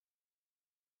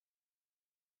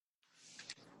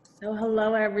So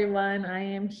hello everyone, I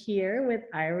am here with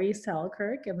Irie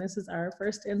Selkirk and this is our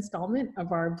first installment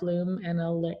of our Bloom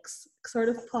Analytics sort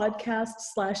of podcast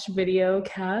slash video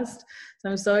cast. So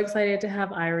I'm so excited to have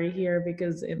Irie here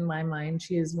because in my mind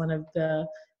she is one of the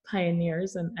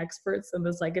pioneers and experts in the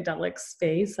psychedelic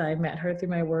space. I met her through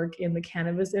my work in the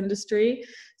cannabis industry.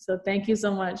 So thank you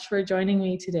so much for joining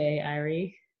me today,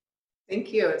 Irie.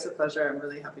 Thank you, it's a pleasure. I'm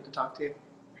really happy to talk to you.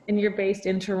 And you're based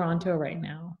in Toronto right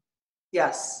now.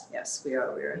 Yes, we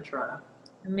are. We are in Toronto.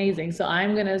 Amazing. So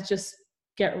I'm going to just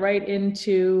get right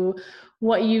into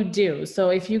what you do. So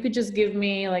if you could just give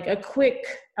me like a quick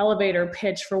elevator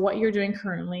pitch for what you're doing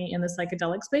currently in the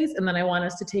psychedelic space, and then I want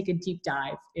us to take a deep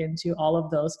dive into all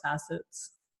of those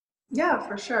facets. Yeah,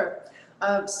 for sure.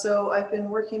 So I've been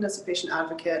working as a patient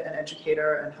advocate and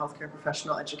educator and healthcare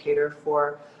professional educator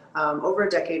for over a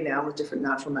decade now with different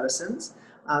natural medicines.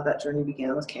 That journey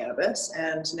began with cannabis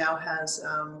and now has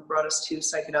brought us to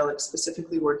psychedelics,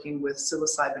 specifically working with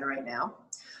psilocybin right now.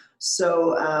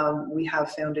 So we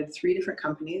have founded 3 different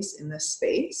companies in this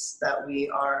space that we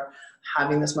are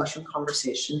having this mushroom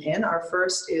conversation in. Our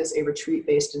first is a retreat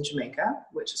based in Jamaica,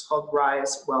 which is called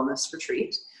Rise Wellness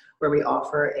Retreat, where we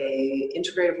offer a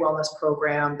integrative wellness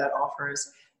program that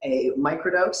offers a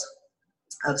microdose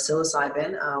of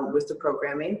psilocybin with the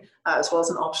programming, as well as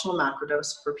an optional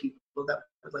macrodose for people that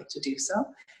would like to do so.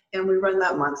 And we run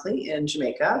that monthly in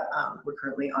Jamaica. We're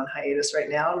currently on hiatus right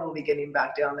now, and we'll be getting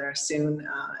back down there soon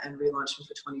and relaunching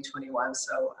for 2021.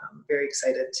 So I'm very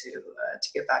excited to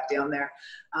get back down there.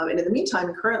 And in the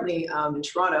meantime, currently in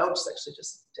Toronto, which is actually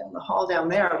just down the hall down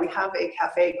there, we have a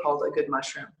cafe called A Good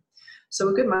Mushroom. So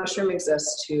A Good Mushroom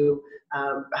exists to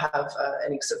have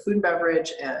an food and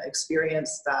beverage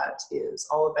experience that is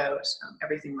all about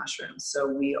everything mushrooms. So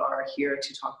we are here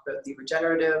to talk about the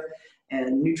regenerative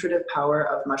and nutritive power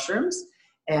of mushrooms.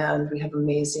 And we have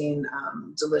amazing,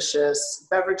 delicious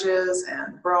beverages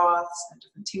and broths and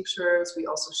different tinctures. We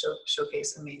also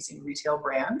showcase amazing retail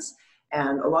brands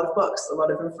and a lot of books, a lot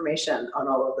of information on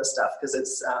all of this stuff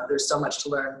because there's so much to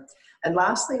learn. And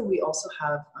lastly, we also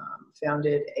have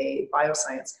founded a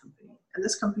bioscience company. And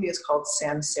this company is called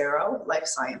Sansero Life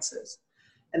Sciences.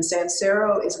 And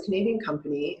Sansero is a Canadian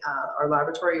company. Our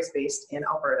laboratory is based in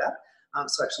Alberta,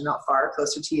 so actually not far,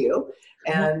 closer to you.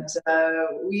 And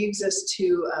we exist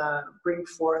to bring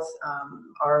forth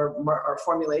our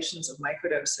formulations of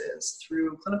microdoses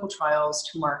through clinical trials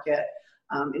to market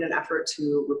in an effort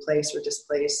to replace or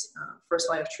displace first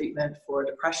line of treatment for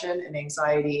depression and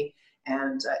anxiety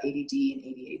and ADD and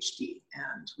ADHD.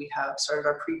 And we have started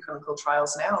our preclinical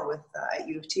trials now at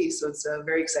U of T, so it's a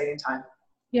very exciting time.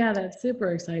 Yeah, that's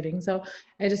super exciting. So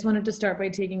I just wanted to start by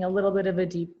taking a little bit of a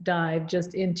deep dive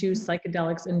just into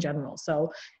psychedelics in general.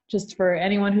 So just for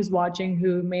anyone who's watching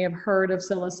who may have heard of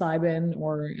psilocybin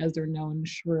or as they're known,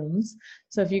 shrooms.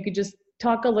 So if you could just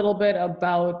talk a little bit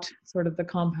about sort of the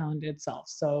compound itself.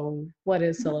 So what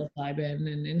is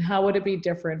psilocybin and how would it be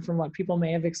different from what people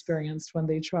may have experienced when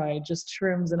they tried just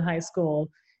shrooms in high school,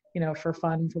 for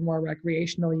fun, for more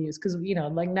recreational use? Because,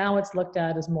 like now it's looked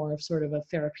at as more of sort of a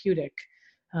therapeutic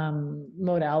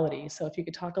modality. So if you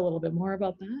could talk a little bit more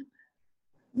about that.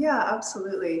 Yeah,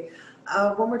 absolutely.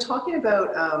 When we're talking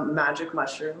about magic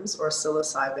mushrooms or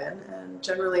psilocybin, and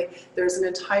generally there's an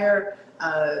entire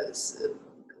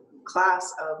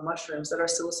class of mushrooms that are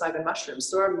psilocybin mushrooms.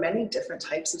 There are many different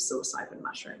types of psilocybin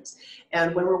mushrooms.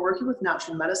 And when we're working with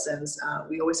natural medicines,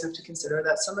 we always have to consider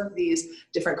that some of these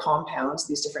different compounds,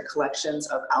 these different collections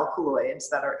of alkaloids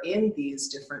that are in these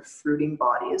different fruiting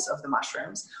bodies of the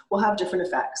mushrooms will have different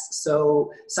effects.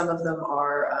 So some of them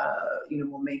are,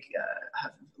 will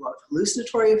have a lot of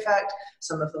hallucinatory effect.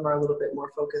 Some of them are a little bit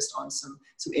more focused on some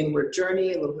inward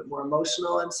journey, a little bit more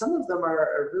emotional, and some of them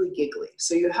are really giggly.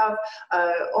 So you have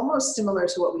almost similar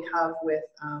to what we have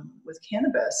with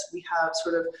cannabis. We have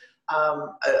sort of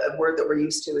a word that we're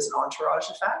used to is an entourage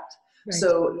effect. Right.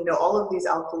 So, all of these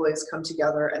alkaloids come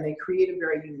together and they create a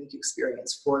very unique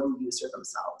experience for the user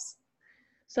themselves.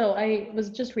 So I was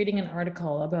just reading an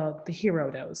article about the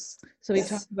hero dose. So we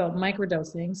talked about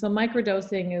microdosing. So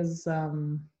microdosing is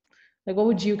what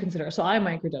would you consider? So I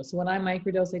microdose. So when I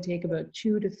microdose, I take about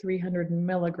 200 to 300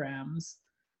 milligrams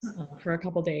for a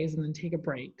couple days and then take a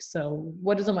break. So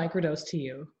what is a microdose to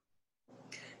you?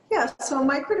 Yeah, so a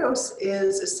microdose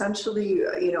is essentially,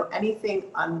 anything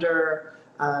under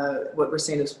what we're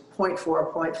saying is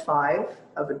 0.4, 0.5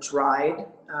 of a dried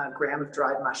gram of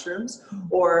dried mushrooms,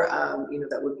 or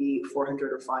that would be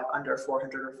 400 or under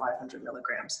 400 or 500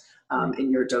 milligrams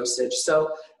in your dosage.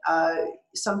 So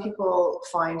some people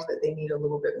find that they need a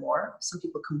little bit more. Some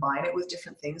people combine it with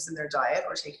different things in their diet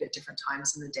or take it at different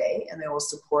times in the day, and they will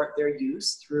support their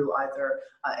use through either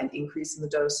an increase in the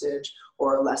dosage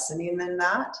or a lessening than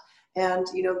that. And,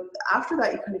 after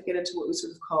that, you kind of get into what we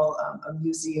sort of call a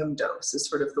museum dose, is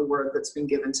sort of the word that's been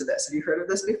given to this. Have you heard of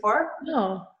this before?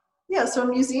 No. Yeah, so a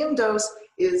museum dose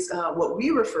is what we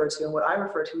refer to and what I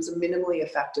refer to as a minimally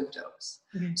effective dose.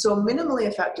 Okay. So a minimally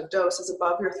effective dose is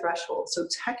above your threshold. So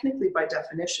technically, by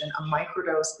definition, a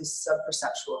microdose is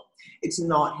subperceptual. It's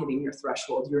not hitting your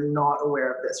threshold. You're not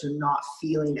aware of this. You're not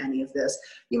feeling any of this.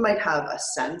 You might have a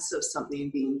sense of something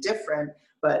being different,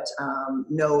 but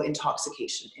no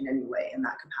intoxication in any way in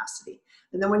that capacity.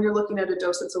 And then when you're looking at a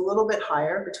dose that's a little bit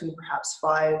higher, between perhaps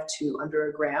 5 to under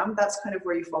a gram, that's kind of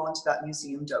where you fall into that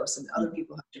museum dose, and other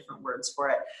people have different words for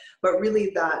it. But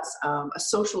really that's a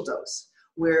social dose,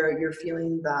 where you're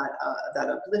feeling that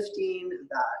uplifting,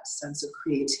 that sense of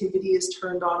creativity is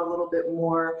turned on a little bit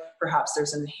more. Perhaps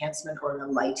there's an enhancement or an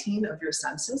enlightening of your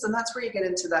senses. And that's where you get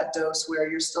into that dose where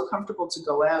you're still comfortable to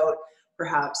go out,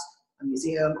 perhaps a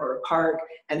museum or a park,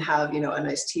 and have, a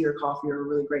nice tea or coffee or a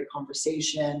really great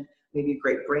conversation, maybe a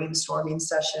great brainstorming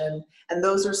session. And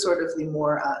those are sort of the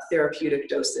more therapeutic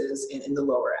doses in the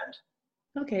lower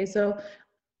end. Okay, so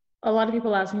a lot of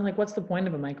people ask me, like, what's the point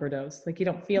of a microdose? Like, you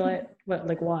don't feel it, but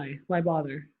like, why? Why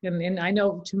bother? And I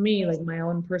know, to me, like, my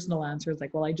own personal answer is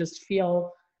like, well, I just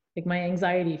feel like my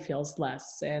anxiety feels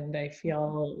less, and I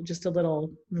feel just a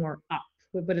little more up.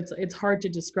 But it's hard to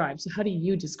describe. So how do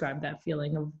you describe that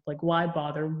feeling of like, why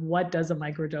bother? What does a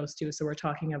microdose do? So we're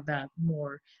talking of that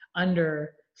more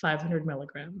under 500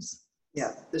 milligrams.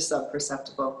 Yeah, they're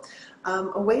sub-perceptible.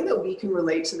 A way that we can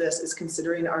relate to this is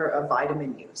considering our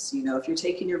vitamin use. If you're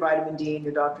taking your vitamin D and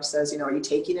your doctor says, are you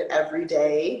taking it every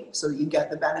day so that you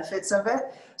get the benefits of it?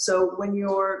 So when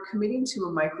you're committing to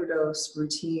a microdose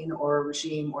routine or a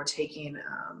regime, or taking,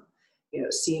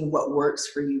 seeing what works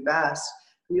for you best,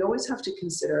 we always have to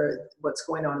consider what's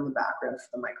going on in the background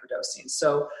for the microdosing.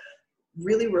 So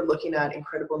really, we're looking at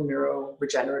incredible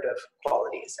neuroregenerative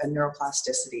qualities and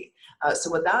neuroplasticity. So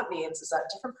what that means is that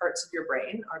different parts of your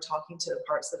brain are talking to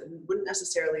parts that it wouldn't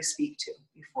necessarily speak to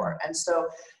before. And so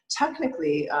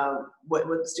technically, what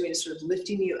it's doing is sort of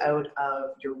lifting you out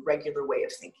of your regular way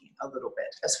of thinking a little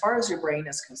bit, as far as your brain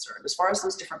is concerned, as far as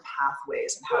those different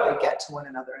pathways and how they get to one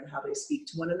another and how they speak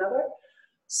to one another.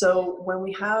 So when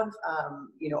we have,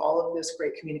 all of this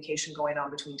great communication going on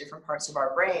between different parts of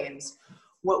our brains,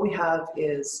 what we have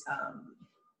is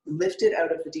lifted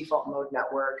out of the default mode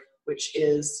network, which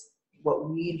is what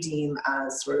we deem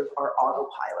as sort of our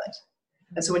autopilot.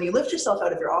 And so when you lift yourself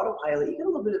out of your autopilot, you get a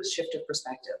little bit of a shift of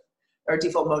perspective. Our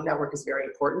default mode network is very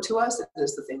important to us. It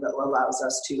is the thing that allows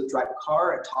us to drive a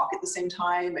car and talk at the same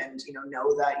time, and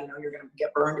know that you're going to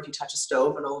get burned if you touch a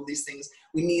stove and all of these things.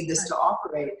 We need this to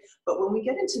operate. But when we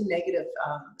get into negative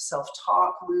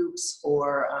self-talk loops,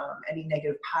 or any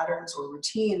negative patterns or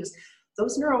routines,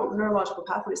 those neurological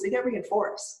pathways, they get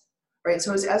reinforced, right?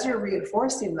 So as you're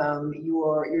reinforcing them,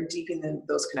 you're deepening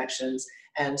those connections,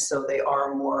 and so they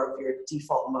are more of your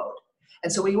default mode.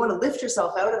 And so when you want to lift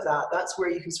yourself out of that, that's where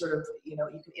you can sort of, you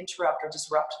can interrupt or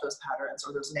disrupt those patterns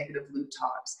or those negative loop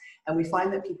talks. And we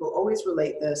find that people always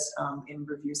relate this in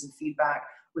reviews and feedback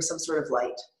with some sort of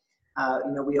light.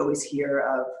 We always hear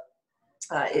of,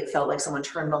 it felt like someone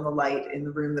turned on the light in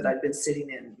the room that I'd been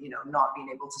sitting in, not being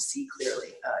able to see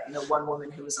clearly. One woman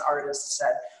who was an artist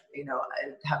said,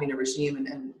 having a regime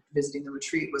and visiting the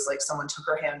retreat was like someone took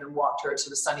her hand and walked her to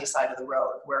the sunny side of the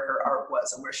road where her art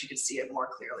was and where she could see it more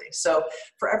clearly. So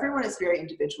for everyone, it's very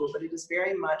individual, but it is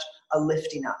very much a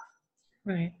lifting up.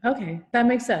 Right. Okay. That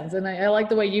makes sense. And I like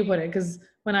the way you put it, because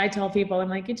when I tell people, I'm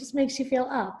like, it just makes you feel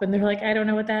up. And they're like, I don't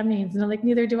know what that means. And I'm like,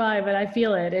 neither do I, but I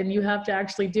feel it. And you have to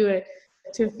actually do it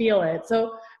to feel it.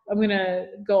 So I'm going to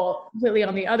go completely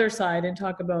on the other side and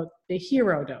talk about the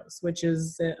hero dose, which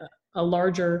is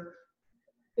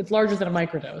it's larger than a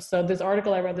microdose. So this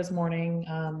article I read this morning,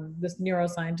 this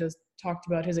neuroscientist talked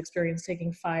about his experience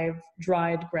taking 5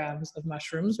 dried grams of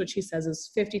mushrooms, which he says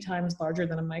is 50 times larger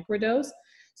than a microdose.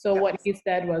 So what he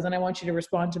said was, and I want you to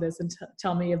respond to this and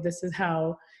tell me if this is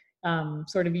how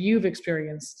sort of you've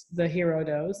experienced the hero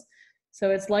dose. So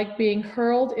it's like being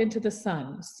hurled into the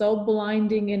sun, so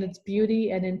blinding in its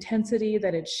beauty and intensity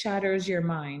that it shatters your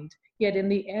mind. Yet in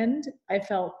the end, I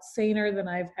felt saner than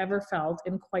I've ever felt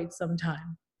in quite some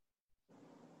time.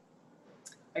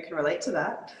 I can relate to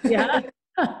that. Yeah.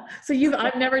 So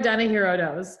I've never done a hero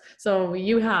dose. So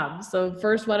you have. So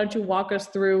first, why don't you walk us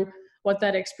through what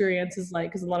that experience is like.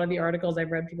 Because a lot of the articles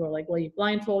I've read, people are like, well, you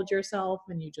blindfold yourself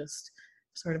and you just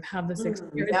sort of have this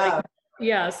experience. Yeah. Like,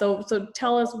 yeah. So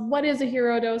tell us, what is a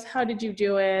hero dose? How did you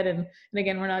do it? And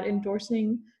again, we're not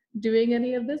endorsing doing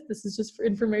any of this. This is just for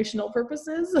informational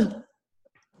purposes.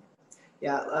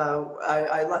 Yeah,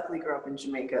 I luckily grew up in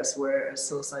Jamaica, so where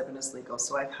psilocybin is legal.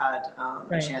 So I've had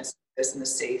a chance to do this in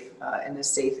a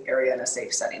safe area, in a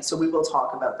safe setting. So we will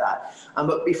talk about that.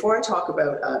 But before I talk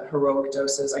about heroic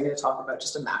doses, I'm going to talk about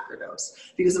just a macrodose,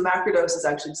 because a macrodose is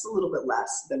actually just a little bit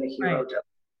less than a hero dose.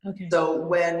 Okay. So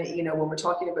when we're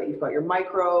talking about, you've got your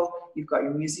micro, you've got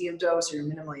your museum dose or your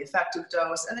minimally effective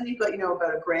dose, and then you've got, about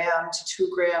 1 gram to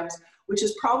 2 grams, which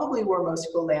is probably where most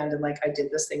people land. And like, I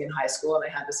did this thing in high school and I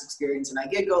had this experience and I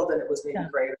giggled and it was maybe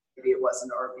great, or maybe it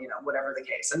wasn't, or, whatever the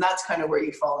case. And that's kind of where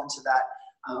you fall into that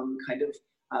kind of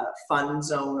fun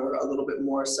zone, or a little bit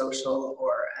more social,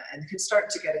 and can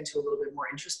start to get into a little bit more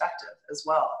introspective as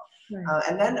well. Right.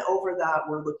 And then over that,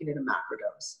 we're looking at a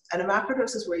macrodose. And a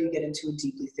macrodose is where you get into a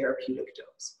deeply therapeutic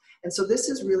dose. And so this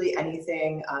is really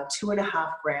anything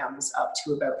 2.5 grams up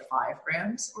to about 5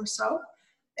 grams or so.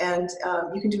 And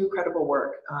you can do incredible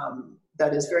work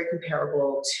that is very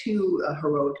comparable to a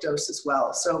heroic dose as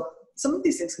well. So some of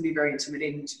these things can be very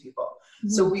intimidating to people. Mm-hmm.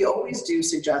 So we always do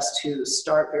suggest to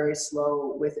start very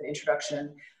slow with an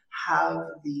introduction, have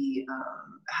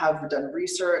done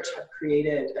research, have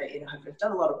created, have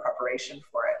done a lot of preparation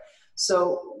for it.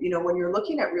 So, when you're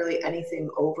looking at really anything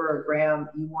over 1 gram,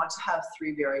 you want to have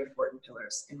 3 very important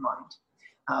pillars in mind.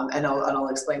 And I'll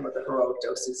explain what the heroic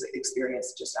doses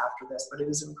experience just after this, but it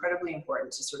is incredibly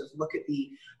important to sort of look at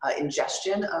the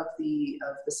ingestion of the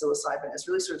psilocybin as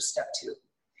really sort of step 2,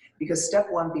 because step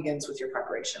 1 begins with your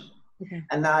preparation. Okay.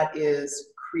 And that is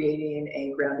creating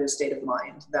a grounded state of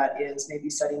mind. That is maybe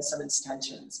setting some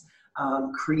intentions,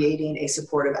 creating a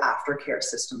supportive aftercare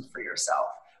system for yourself,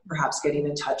 perhaps getting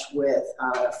in touch with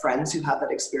friends who have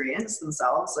that experience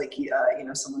themselves, like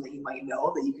someone that you might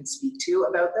know that you can speak to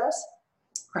about this.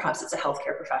 Perhaps it's a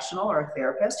healthcare professional or a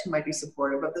therapist who might be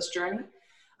supportive of this journey.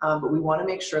 But we want to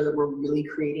make sure that we're really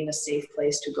creating a safe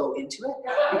place to go into it,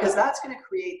 because that's going to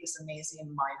create this amazing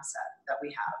mindset that we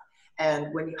have.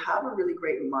 And when you have a really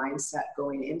great mindset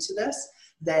going into this,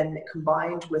 then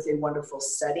combined with a wonderful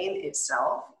setting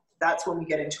itself, that's when we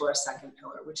get into our second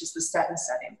pillar, which is the set and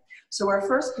setting. So our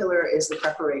first pillar is the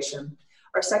preparation.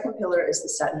 Our second pillar is the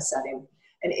set and setting.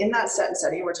 And in that set and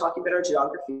setting, we're talking about our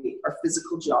geography, our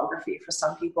physical geography. For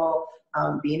some people,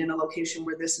 being in a location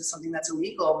where this is something that's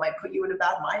illegal might put you in a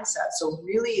bad mindset. So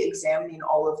really examining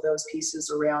all of those pieces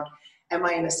around, am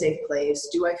I in a safe place?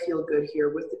 Do I feel good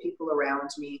here with the people around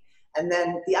me? And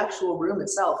then the actual room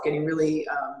itself, getting really,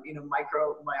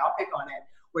 myopic on it,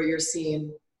 where you're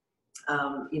seeing,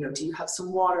 do you have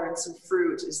some water and some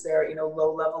fruit? Is there,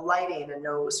 low level lighting, and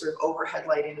no sort of overhead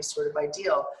lighting is sort of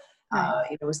ideal.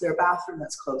 Right. Is there a bathroom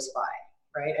that's close by,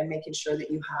 right? And making sure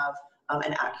that you have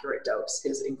an accurate dose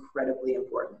is incredibly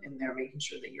important in there, making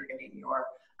sure that you're getting your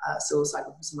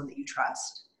psilocybin from someone that you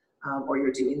trust, or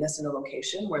you're doing this in a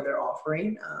location where they're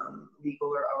offering legal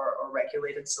or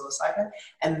regulated psilocybin.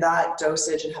 And that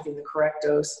dosage and having the correct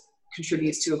dose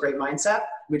contributes to a great mindset,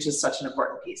 which is such an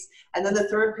important piece. And then the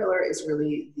third pillar is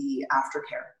really the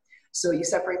aftercare. So you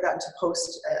separate that into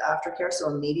post aftercare, so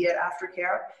immediate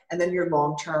aftercare, and then your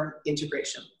long-term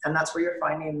integration. And that's where you're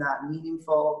finding that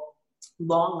meaningful,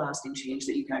 long-lasting change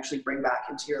that you can actually bring back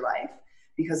into your life.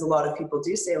 Because a lot of people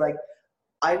do say, like,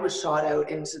 I was shot out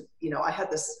into, I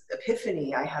had this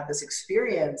epiphany, I had this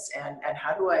experience, and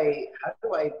how do I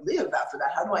live after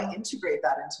that? How do I integrate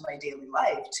that into my daily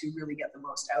life to really get the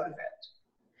most out of it?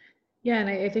 Yeah, and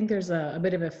I think there's a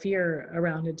bit of a fear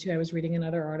around it too. I was reading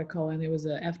another article, and it was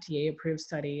a FDA approved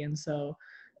study, and so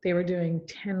they were doing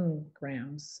 10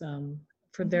 grams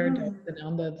for their dose. And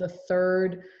on the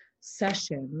third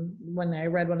session, when I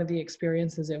read one of the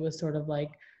experiences, it was sort of like,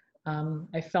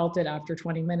 I felt it after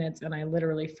 20 minutes, and I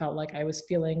literally felt like I was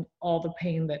feeling all the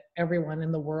pain that everyone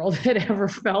in the world had ever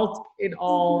felt in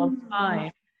all of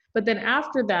time. But then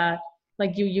after that,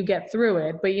 like you get through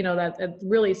it, but that it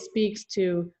really speaks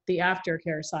to the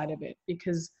aftercare side of it,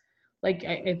 because like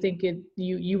I think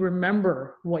you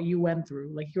remember what you went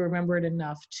through, like you remember it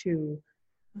enough to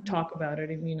talk about it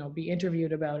and be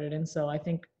interviewed about it. And so I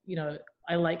think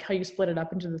I like how you split it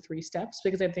up into the 3 steps,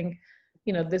 because I think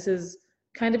this is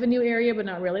kind of a new area, but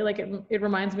not really. Like it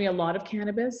reminds me a lot of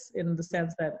cannabis, in the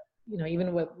sense that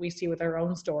even what we see with our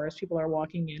own stores, people are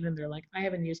walking in and they're like, I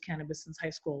haven't used cannabis since high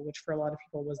school, which for a lot of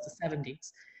people was the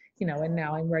 70s, and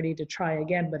now I'm ready to try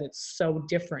again, but it's so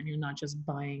different. You're not just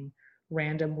buying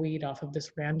random weed off of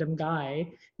this random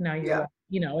guy. Now Yeah.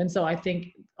 and so I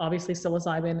think obviously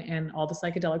psilocybin and all the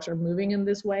psychedelics are moving in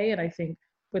this way. And I think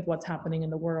with what's happening in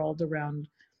the world around,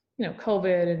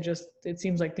 COVID, and just, it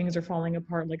seems like things are falling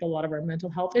apart. Like a lot of our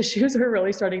mental health issues are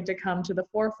really starting to come to the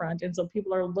forefront. And so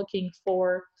people are looking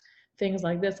for things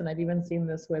like this. And I've even seen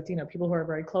this with, people who are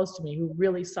very close to me who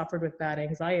really suffered with bad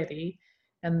anxiety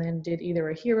and then did either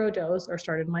a hero dose or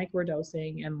started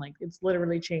microdosing, and like it's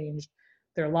literally changed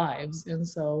their lives. And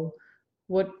so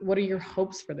what are your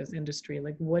hopes for this industry?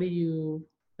 Like what do you,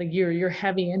 like you're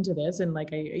heavy into this, and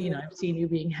like I've seen you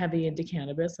being heavy into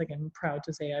cannabis. Like I'm proud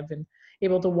to say I've been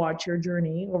able to watch your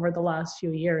journey over the last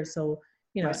few years. So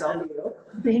Myself.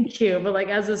 thank you. But like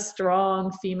as a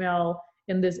strong female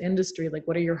in this industry, like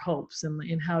what are your hopes,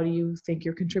 and how do you think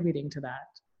you're contributing to that?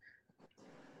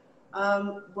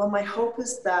 Well, my hope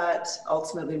is that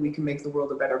ultimately we can make the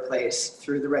world a better place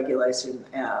through the regulation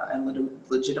and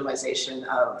legitimization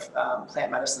of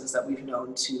plant medicines that we've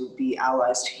known to be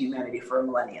allies to humanity for a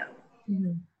millennia.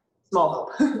 Mm-hmm.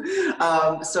 Small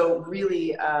hope. So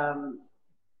really,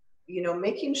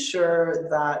 making sure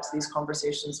that these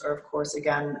conversations are, of course,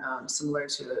 again, similar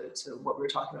to what we were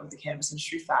talking about with the cannabis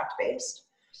industry, fact-based,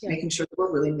 making sure that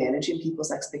we're really managing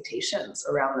people's expectations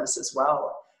around this as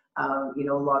well.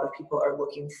 A lot of people are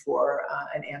looking for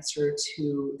an answer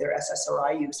to their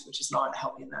SSRI use, which is not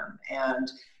helping them.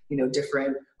 And,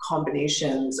 different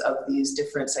combinations of these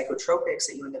different psychotropics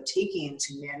that you end up taking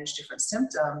to manage different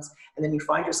symptoms. And then you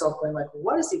find yourself going like,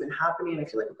 what is even happening? I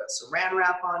feel like I've got saran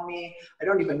wrap on me. I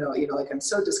don't even know, like I'm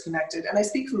so disconnected. And I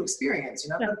speak from experience,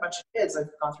 I've got a bunch of kids, I've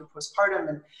gone through postpartum,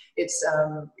 and it's,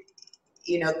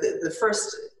 the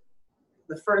first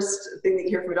thing that you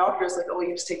hear from a doctor is like, oh,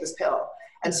 you just take this pill.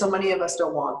 And so many of us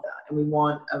don't want that, and we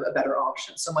want a better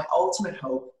option. So my ultimate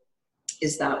hope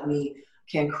is that we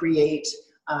can create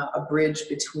a bridge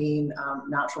between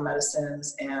natural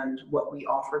medicines and what we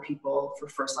offer people for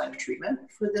first line of treatment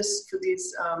for these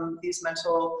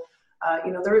mental.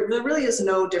 There really is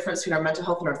no difference between our mental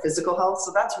health and our physical health.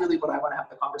 So that's really what I want to have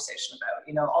the conversation about.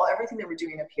 Everything that we're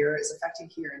doing up here is affecting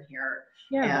here and here.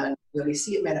 Yeah. And we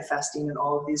see it manifesting in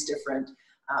all of these different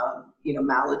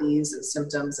maladies and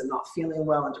symptoms, and not feeling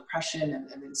well, and depression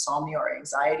and insomnia or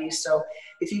anxiety. So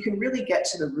if you can really get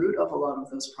to the root of a lot of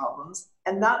those problems,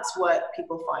 and that's what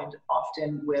people find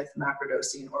often with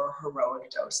macrodosing or heroic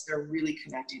dose, they're really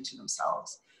connecting to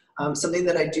themselves. Something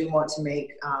that I do want to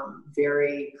make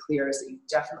very clear is that you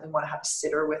definitely want to have a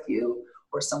sitter with you,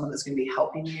 or someone that's going to be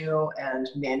helping you and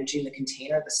managing the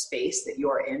container, the space that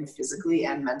you're in physically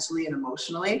and mentally and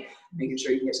emotionally, making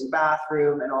sure you can get to the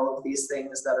bathroom and all of these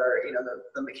things that are,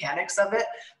 the mechanics of it,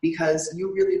 because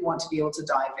you really want to be able to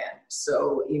dive in.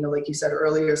 So, like you said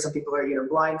earlier, some people are,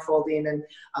 blindfolding and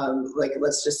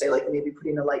let's just say maybe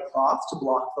putting a light cloth to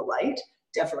block the light.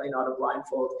 Definitely not a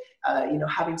blindfold.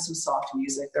 Having some soft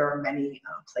music. There are many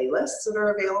playlists that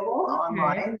are available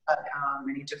online, but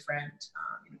many different,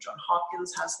 John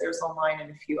Hopkins has theirs online,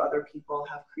 and a few other people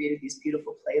have created these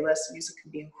beautiful playlists. Music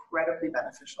can be incredibly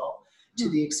beneficial to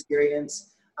the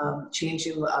experience.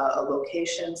 Changing a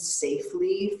location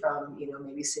safely from,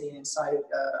 maybe sitting inside of,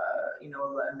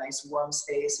 a nice warm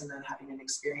space and then having an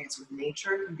experience with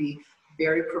nature can be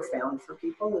very profound for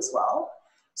people as well.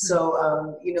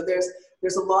 So,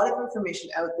 there's a lot of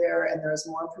information out there, and there's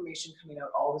more information coming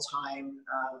out all the time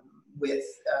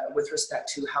with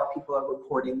respect to how people are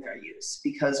reporting their use,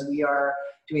 because we are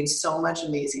doing so much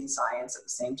amazing science at the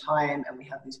same time, and we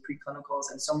have these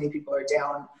preclinicals, and so many people are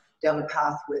down the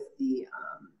path with the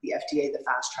FDA, the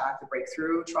fast track, the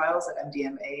breakthrough trials that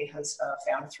MDMA has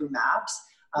found through MAPS,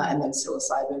 and then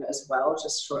psilocybin as well,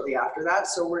 just shortly after that.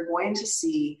 So we're going to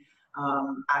see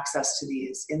access to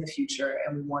these in the future,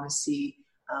 and we want to see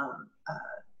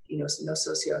no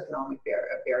socioeconomic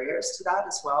barriers to that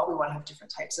as well. We want to have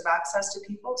different types of access to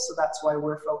people, so that's why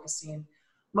we're focusing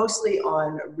mostly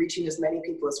on reaching as many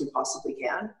people as we possibly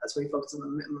can. That's why we focus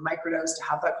on the microdose, to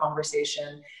have that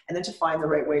conversation, and then to find the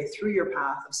right way through your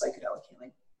path of psychedelic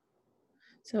healing.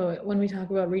 So when we talk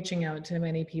about reaching out to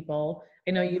many people,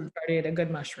 I know you started A Good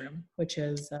Mushroom, which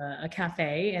is a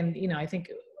cafe. And, I think,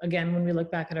 again, when we look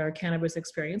back at our cannabis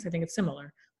experience, I think it's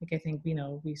similar. Like, I think,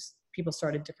 people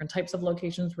started different types of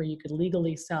locations where you could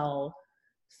legally sell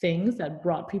things that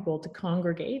brought people to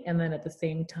congregate, and then at the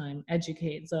same time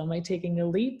educate. So am I taking a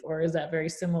leap, or is that very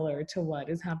similar to what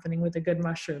is happening with A Good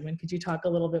Mushroom? And could you talk a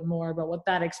little bit more about what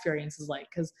that experience is like?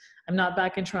 Because I'm not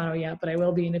back in Toronto yet, but I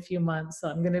will be in a few months. So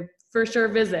I'm going to for sure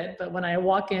visit. But when I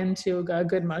walk into A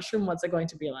Good Mushroom, what's it going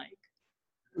to be like?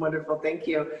 Wonderful, thank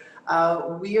you.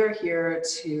 We are here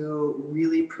to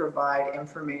really provide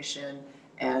information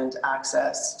and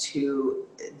access to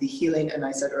the healing, and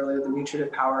I said earlier, the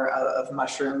nutritive power of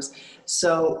mushrooms.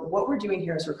 So what we're doing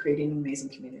here is we're creating an amazing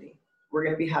community. We're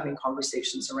going to be having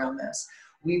conversations around this.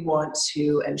 We want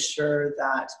to ensure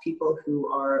that people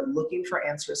who are looking for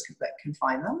answers can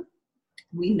find them.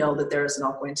 We know that there is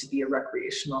not going to be a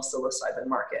recreational psilocybin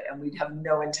market, and we have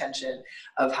no intention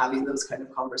of having those kind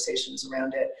of conversations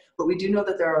around it. But we do know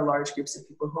that there are large groups of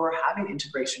people who are having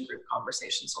integration group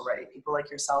conversations already. People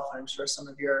like yourself, and I'm sure some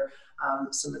of your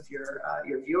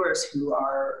viewers who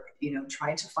are, you know,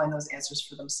 trying to find those answers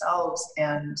for themselves.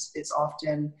 And it's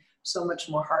often so much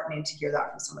more heartening to hear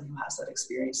that from someone who has that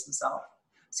experience themselves.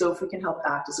 So if we can help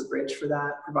act as a bridge for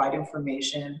that, provide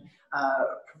information,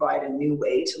 provide a new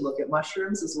way to look at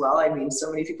mushrooms as well. I mean,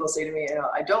 so many people say to me, you know,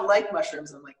 I don't like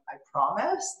mushrooms. I'm like, I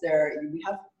promise. We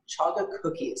have chaga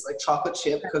cookies, like chocolate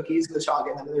chip cookies with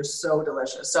chaga in them. They're so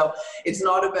delicious. So it's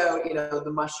not about, you know,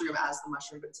 the mushroom as the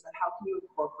mushroom, but it's about how can you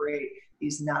incorporate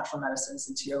these natural medicines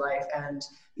into your life. And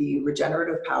the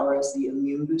regenerative powers, the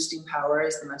immune boosting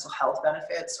powers, the mental health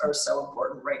benefits are so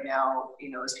important right now, you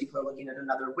know, as people are looking at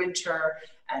another winter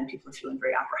and people are feeling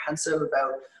very apprehensive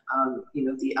about, you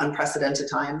know, the unprecedented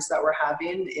times that we're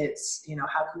having. It's, you know,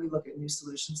 how can we look at new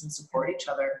solutions and support each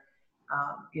other?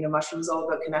 You know, mushrooms all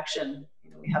about connection.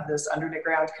 You know, we have this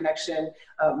underground connection.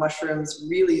 Mushrooms,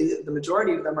 really, the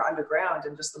majority of them are underground,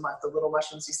 and just the little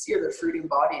mushrooms you see are their fruiting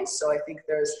bodies. So I think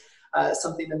there's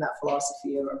something in that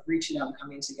philosophy of reaching out and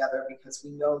coming together, because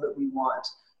we know that we want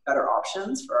better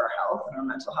options for our health and our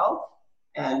mental health.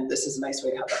 And this is a nice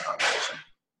way to have that conversation.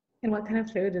 And what kind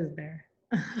of food is there?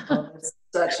 It's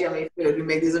such yummy food. We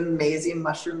make these amazing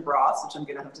mushroom broths, which I'm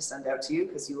going to have to send out to you,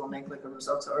 because you will make like a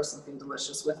risotto or something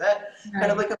delicious with it. Nice.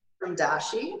 Kind of like a mushroom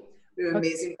dashi. We have an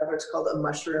amazing beverage called a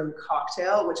mushroom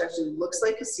cocktail, which actually looks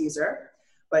like a Caesar,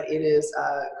 but it is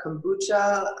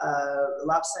kombucha,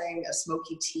 lapsang, a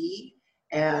smoky tea,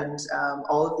 and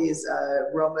all of these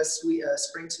Roma sweet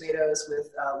spring tomatoes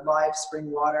with live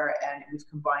spring water, and we've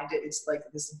combined it. It's like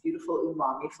this beautiful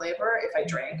umami flavor. If I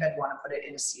drank, I'd want to put it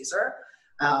in a Caesar.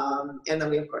 And then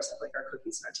we, of course, have like our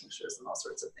cookies and our tinctures and all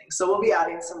sorts of things. So we'll be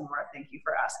adding some more. Thank you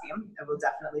for asking. And we'll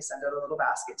definitely send out a little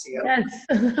basket to you.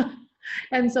 Yes.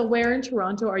 And so where in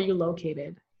Toronto are you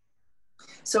located?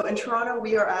 So in Toronto,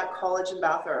 we are at College and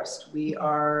Bathurst. We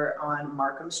are on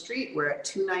Markham Street. We're at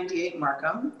 298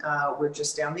 Markham. We're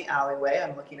just down the alleyway.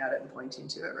 I'm looking at it and pointing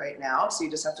to it right now. So you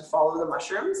just have to follow the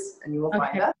mushrooms and you will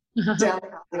find us down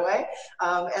the alleyway.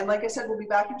 And like I said, we'll be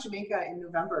back in Jamaica in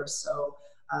November. So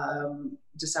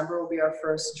December will be our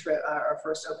first trip, our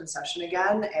first open session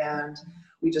again. And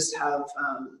we just have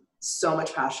so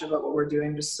much passion about what we're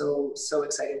doing. Just so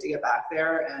excited to get back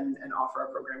there and offer our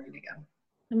programming again.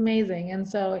 Amazing. And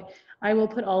so I will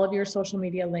put all of your social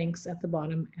media links at the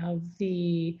bottom of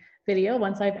the video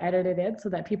once I've edited it, so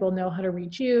that people know how to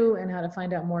reach you and how to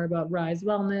find out more about Rise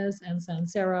Wellness and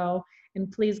Sansero. And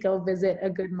please go visit A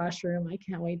Good Mushroom. I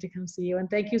can't wait to come see you. And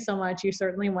thank you so much. You're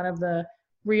certainly one of the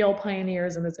real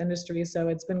pioneers in this industry. So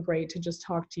it's been great to just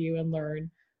talk to you and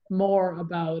learn more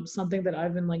about something that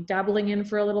I've been like dabbling in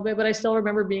for a little bit. But I still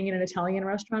remember being in an Italian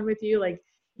restaurant with you like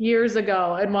years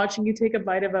ago and watching you take a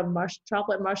bite of a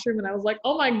chocolate mushroom, and I was like,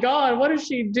 oh my God, what is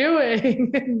she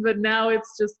doing? But now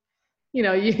it's just, you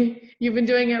know, you've been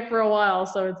doing it for a while,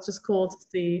 so it's just cool to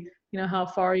see, you know, how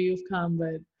far you've come,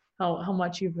 but how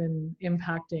much you've been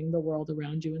impacting the world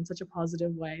around you in such a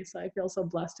positive way. So I feel so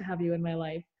blessed to have you in my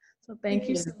life. So thank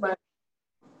you so much.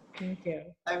 Thank you.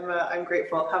 I'm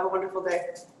grateful. Have a wonderful day.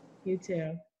 You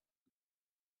too.